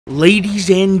Ladies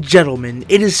and gentlemen,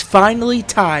 it is finally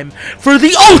time for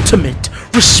the ultimate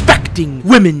respecting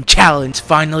women challenge.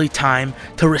 Finally time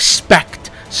to respect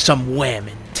some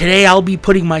women. Today I'll be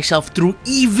putting myself through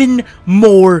even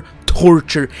more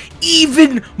torture,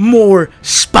 even more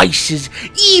spices,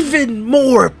 even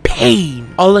more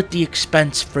pain, all at the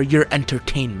expense for your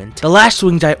entertainment. The last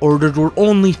wings I ordered were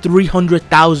only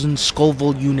 300,000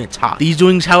 Scoville units hot. These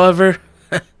wings, however,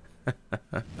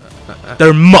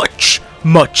 they're much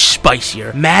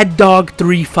spicier. Mad Dog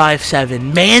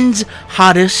 357, man's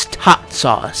hottest hot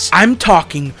sauce. I'm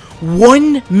talking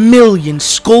 1 million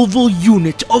Scoville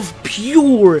units of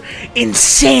pure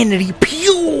insanity,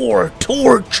 pure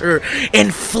torture,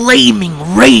 and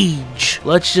flaming rage.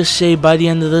 Let's just say by the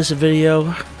end of this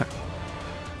video,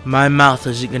 my mouth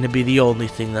isn't going to be the only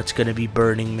thing that's going to be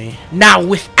burning me. Now,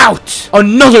 without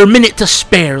another minute to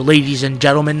spare, ladies and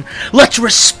gentlemen, let's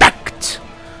respect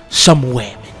some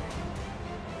women.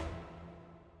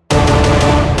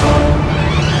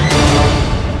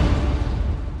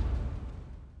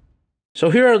 So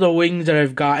here are the wings that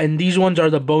I've gotten. These ones are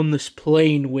the boneless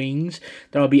plain wings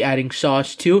that I'll be adding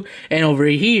sauce to. And over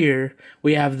here,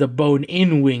 we have the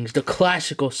bone-in wings, the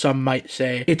classical, some might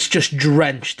say. It's just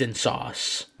drenched in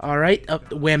sauce. Alright,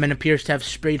 the woman appears to have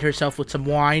sprayed herself with some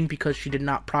wine because she did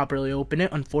not properly open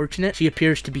it. Unfortunate. She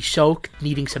appears to be soaked,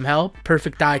 needing some help.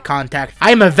 Perfect eye contact.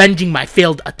 I am avenging my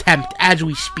failed attempt as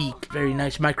we speak. Very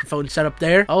nice microphone setup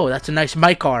there. Oh, that's a nice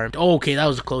mic arm. Oh, okay, that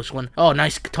was a close one. Oh,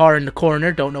 nice guitar in the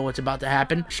corner. Don't know what's about to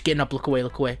happen. She's getting up. Look away,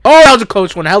 look away. Oh, that was a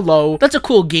close one. Hello. That's a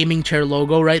cool gaming chair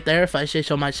logo right there, if I say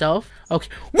so myself. Okay.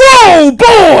 Whoa,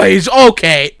 boys!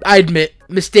 Okay, I admit,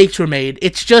 mistakes were made.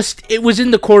 It's just, it was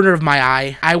in the corner of my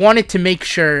eye. I wanted to make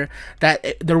sure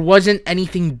that there wasn't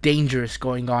anything dangerous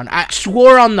going on. I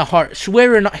swore on the heart,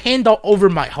 hand over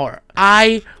my heart,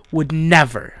 I would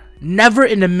never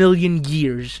in a million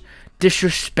years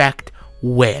disrespect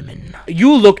women.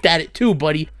 You looked at it too,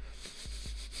 buddy.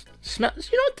 Smell,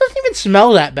 you know, it doesn't even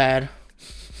smell that bad.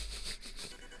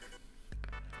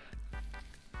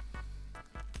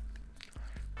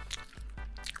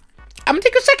 I'm gonna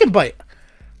take a second bite.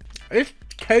 It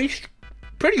tastes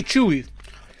pretty chewy.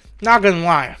 Not gonna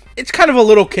lie. It's kind of a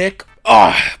little kick.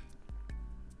 Oh,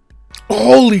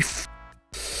 holy f.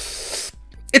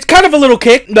 It's kind of a little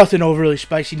kick. Nothing overly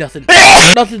spicy, nothing.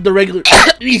 Nothing the regular.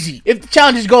 Easy. If the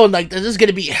challenge is going like this is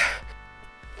gonna be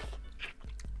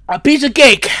a piece of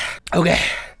cake. Okay.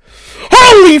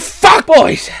 Holy fuck,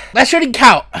 boys. That shouldn't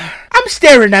count. I'm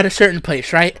staring at a certain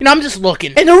place, right? And I'm just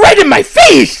looking. And they're right in my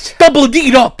face! Double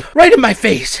D'd up. Right in my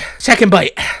face. Second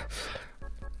bite.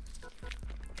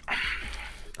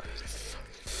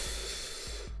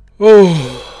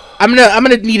 Oh. I'm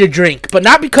gonna need a drink, but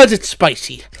not because it's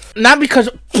spicy. Not because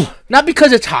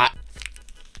it's hot.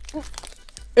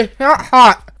 It's not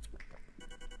hot.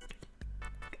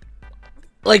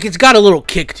 Like, it's got a little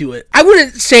kick to it. I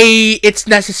wouldn't say it's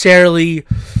necessarily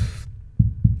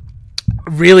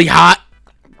really hot.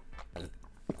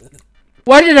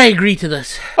 Why did I agree to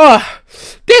this? Oh,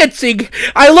 dancing.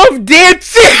 I love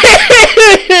dancing.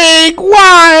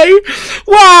 Why?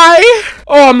 Why?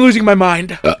 Oh, I'm losing my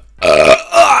mind.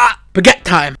 Baguette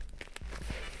time.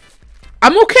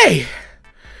 I'm okay.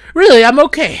 Really, I'm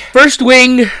okay. First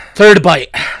wing, third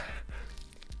bite.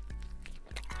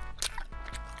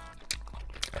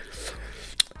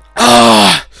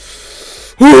 Ah,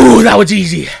 ooh, that was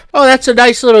easy. Oh, that's a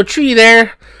nice little tree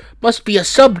there. Must be a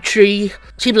sub-tree.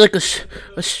 Seems like a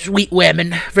sweet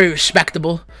woman. Very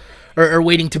respectable. Or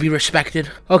waiting to be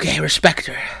respected. Okay, respect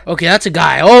her. Okay, that's a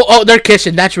guy. Oh, they're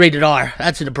kissing. That's rated R.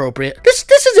 That's inappropriate.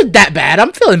 This isn't that bad.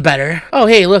 I'm feeling better. Oh,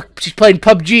 hey, look. She's playing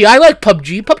PUBG. I like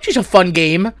PUBG. PUBG's a fun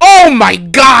game. Oh, my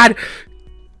God.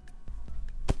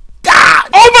 Ah!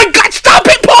 Oh, my God. Stop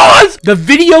it. Pause. The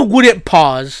video wouldn't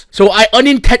pause. So I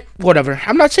whatever.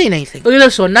 I'm not saying anything. Look at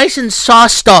this one. Nice and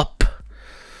sauced up.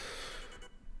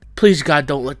 Please, God,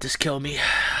 don't let this kill me.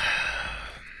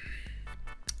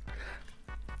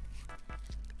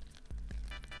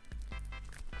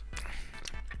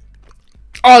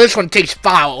 Oh, this one tastes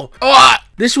foul. Oh,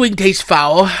 this wing tastes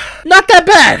foul. Not that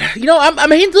bad. You know, I'm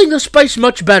handling the spice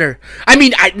much better. I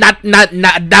mean, not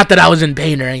that I was in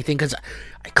pain or anything, because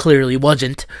I clearly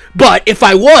wasn't. But if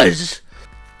I was,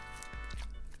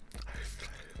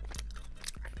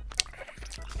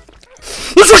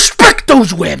 let's respect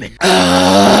those women.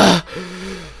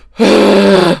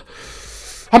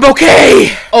 I'm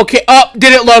okay. Okay,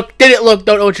 did it look,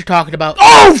 don't know what you're talking about.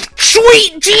 Oh,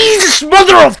 sweet Jesus,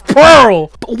 mother of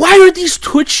pearl. But why are these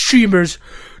Twitch streamers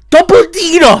Double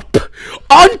D'd up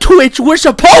on Twitch where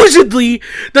supposedly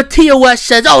the TOS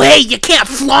says, oh, hey, you can't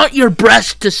flaunt your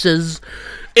breastises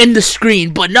in the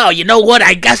screen. But no, you know what?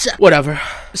 I guess whatever.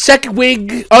 Second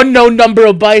wing, unknown number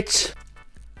of bites.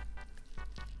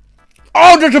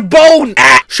 Oh, there's a bone!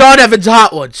 Sean Evans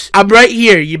Hot Ones. I'm right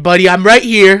here, you buddy. I'm right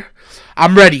here.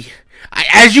 I'm ready.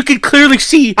 As you can clearly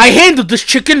see, I handled this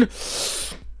chicken.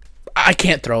 I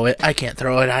can't throw it. I can't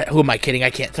throw it. Who am I kidding? I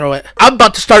can't throw it. I'm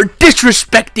about to start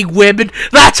disrespecting women.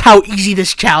 That's how easy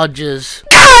this challenge is.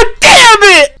 God damn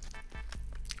it!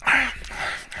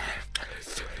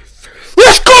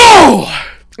 Let's go!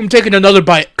 I'm taking another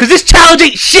bite, because this challenge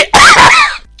ain't shit.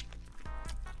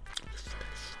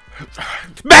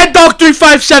 Mad Dog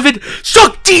 357,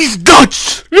 suck these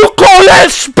nuts! You call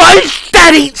that spice?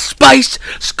 That ain't spice!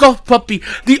 Scuff Puppy,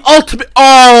 the ultimate.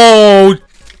 Oh,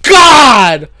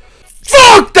 God!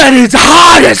 Fuck, that is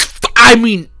hot as I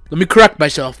mean, let me correct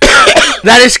myself.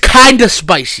 That is kinda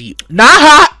spicy. Not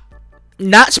hot,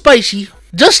 not spicy.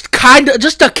 Just kinda,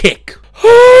 just a kick.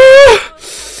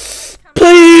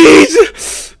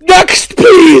 Please! Next,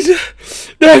 please!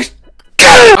 Next!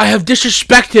 I have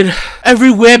disrespected every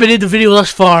woman in the video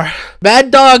thus far. Mad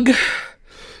Dog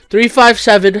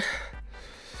 357,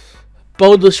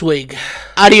 boneless wing.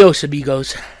 Adios,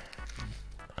 amigos.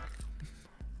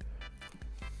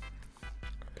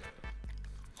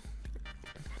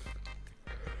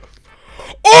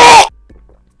 Oh!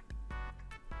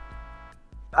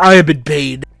 I am in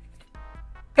pain.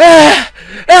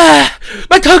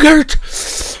 My tongue hurts.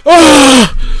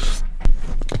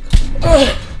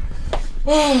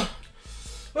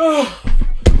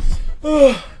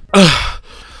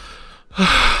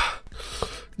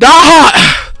 Not hot.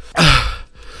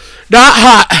 Not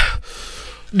hot.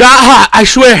 Not hot, I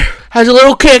swear. Has a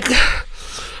little kick,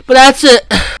 but that's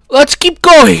it. Let's keep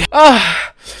going.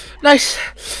 Nice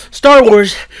Star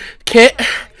Wars kit.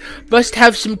 Must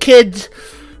have some kids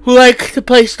who like to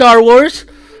play Star Wars.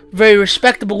 Very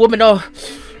respectable woman. Oh,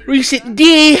 recent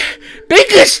D.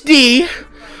 Biggest D.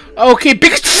 Okay,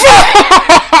 biggest.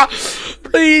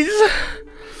 Please.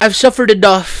 I've suffered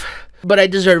enough, but I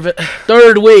deserve it.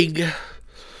 Third wing.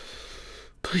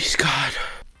 Please, God.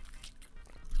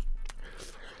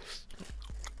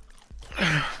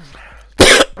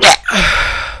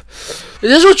 Is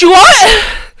this what you want?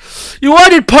 You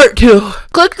wanted part 2.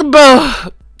 Click the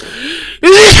bell.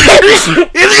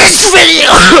 If this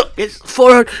video is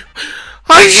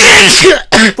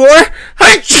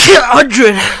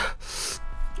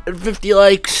 450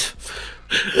 likes,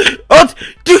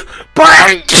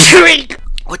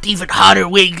 with even hotter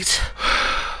wings.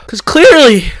 Because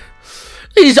clearly,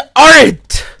 these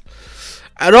aren't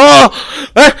at all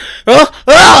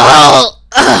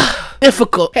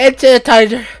difficult. Hand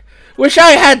sanitizer. Wish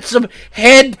I had some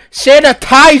hand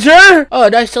sanitizer. Oh,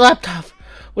 nice laptop.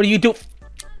 What do you do?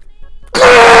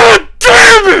 God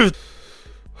damn it!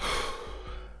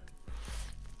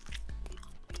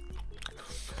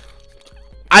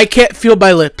 I can't feel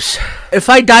my lips. If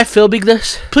I die filming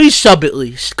this, please sub at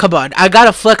least. Come on, I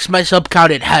gotta flex my sub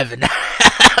count in heaven.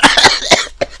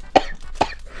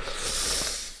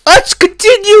 Let's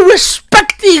continue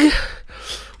respecting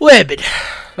women.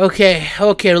 Okay,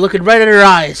 looking right at her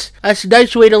eyes. That's a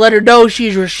nice way to let her know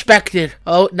she's respected.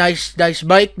 Oh, nice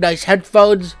mic, nice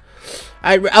headphones.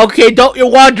 Okay,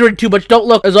 you're wandering too much, don't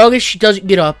look. As long as she doesn't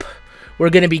get up, we're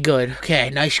gonna be good. Okay,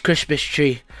 nice Christmas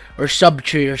tree. Or sub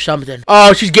tree or something.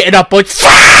 Oh, she's getting up, boys.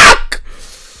 Fuck!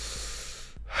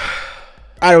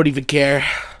 I don't even care.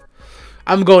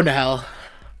 I'm going to hell.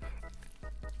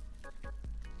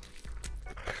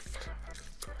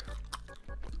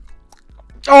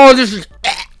 Oh, this is.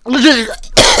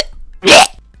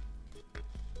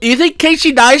 You think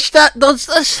Casey Neistat does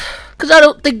this? Because I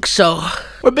don't think so.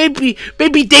 Or maybe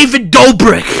David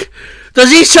Dobrik.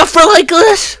 Does he suffer like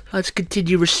this? Let's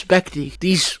continue respecting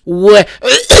these women.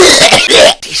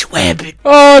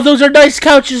 Oh, those are nice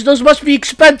couches. Those must be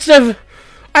expensive.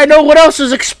 I know what else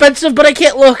is expensive, but I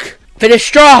can't look. Finish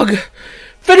strong.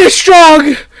 Finish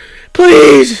strong.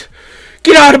 Please.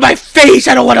 Get out of my face.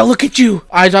 I don't want to look at you.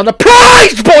 Eyes on the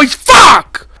prize, boys.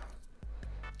 Fuck.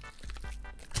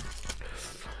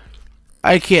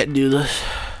 I can't do this.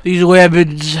 These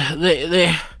women,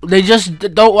 they just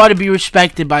don't want to be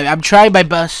respected by me. I'm trying my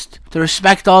best to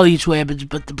respect all these women,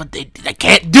 but they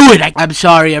can't do it. I'm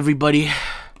sorry, everybody.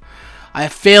 I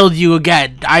have failed you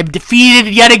again. I'm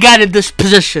defeated yet again in this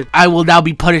position. I will now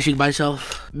be punishing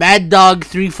myself. Mad Dog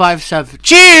 357.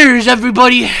 Cheers,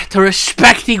 everybody, to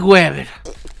respecting women.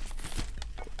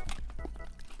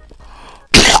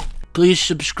 Please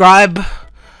subscribe,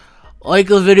 like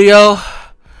the video,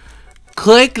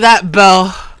 click that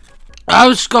bell.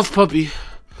 I'm Scuff Puppy.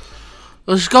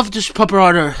 The scuffiest pupper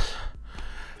on earth.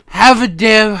 Have a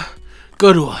damn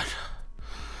good one.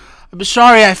 I'm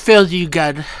sorry I failed you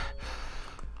again.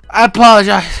 I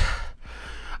apologize.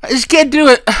 I just can't do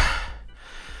it.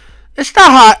 It's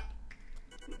not hot.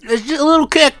 It's just a little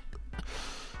kick.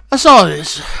 That's all it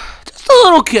is. Just a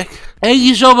little kick. Thank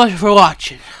you so much for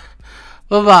watching.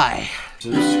 Bye-bye.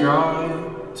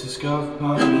 Subscribe to Scuff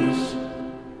Puppies.